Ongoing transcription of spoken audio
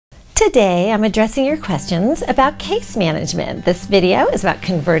Today, I'm addressing your questions about case management. This video is about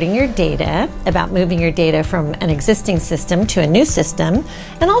converting your data, about moving your data from an existing system to a new system,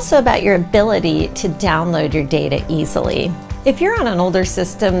 and also about your ability to download your data easily. If you're on an older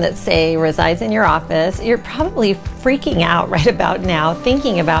system that, say, resides in your office, you're probably freaking out right about now,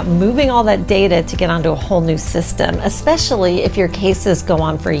 thinking about moving all that data to get onto a whole new system, especially if your cases go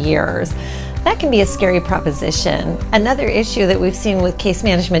on for years. That can be a scary proposition. Another issue that we've seen with case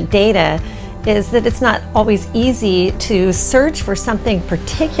management data is that it's not always easy to search for something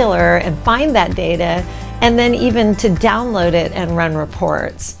particular and find that data, and then even to download it and run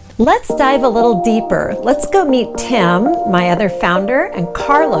reports. Let's dive a little deeper. Let's go meet Tim, my other founder, and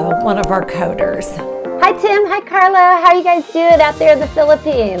Carlo, one of our coders. Hi Tim, hi Carlo. How are you guys doing out there in the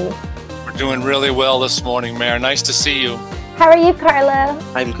Philippines? We're doing really well this morning, Mare. Nice to see you. How are you, Carlo?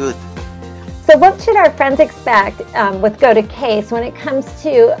 I'm good. So what should our friends expect with GoToCase when it comes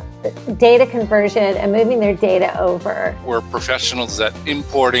to data conversion and moving their data over? We're professionals at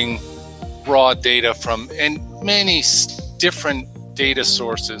importing raw data from many different data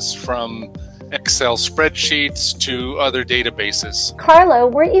sources, from Excel spreadsheets to other databases. Carlo,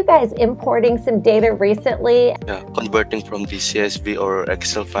 weren't you guys importing some data recently? Yeah, converting from the CSV or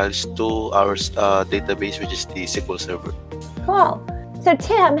Excel files to our database, which is the SQL Server. Cool. So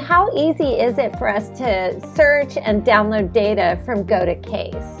Tim, how easy is it for us to search and download data from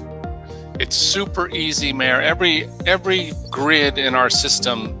GoToCase? It's super easy, Mare. Every grid in our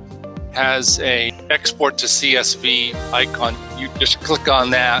system has a export to CSV icon. You just click on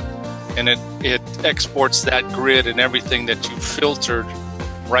that and it exports that grid and everything that you filtered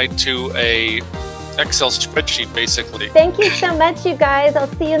right to a Excel spreadsheet, basically. Thank you so much, you guys. I'll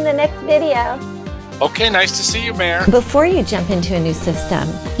see you in the next video. Okay, nice to see you, Mare. Before you jump into a new system,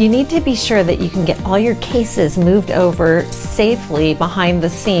 you need to be sure that you can get all your cases moved over safely behind the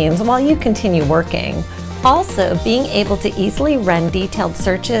scenes while you continue working. Also, being able to easily run detailed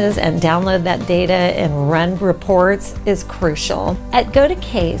searches and download that data and run reports is crucial. At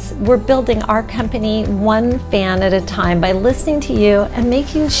GoToCase, we're building our company one fan at a time by listening to you and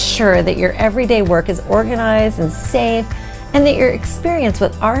making sure that your everyday work is organized and safe, and that your experience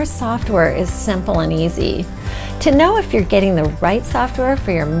with our software is simple and easy. To know if you're getting the right software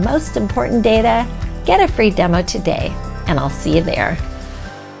for your most important data, get a free demo today, and I'll see you there.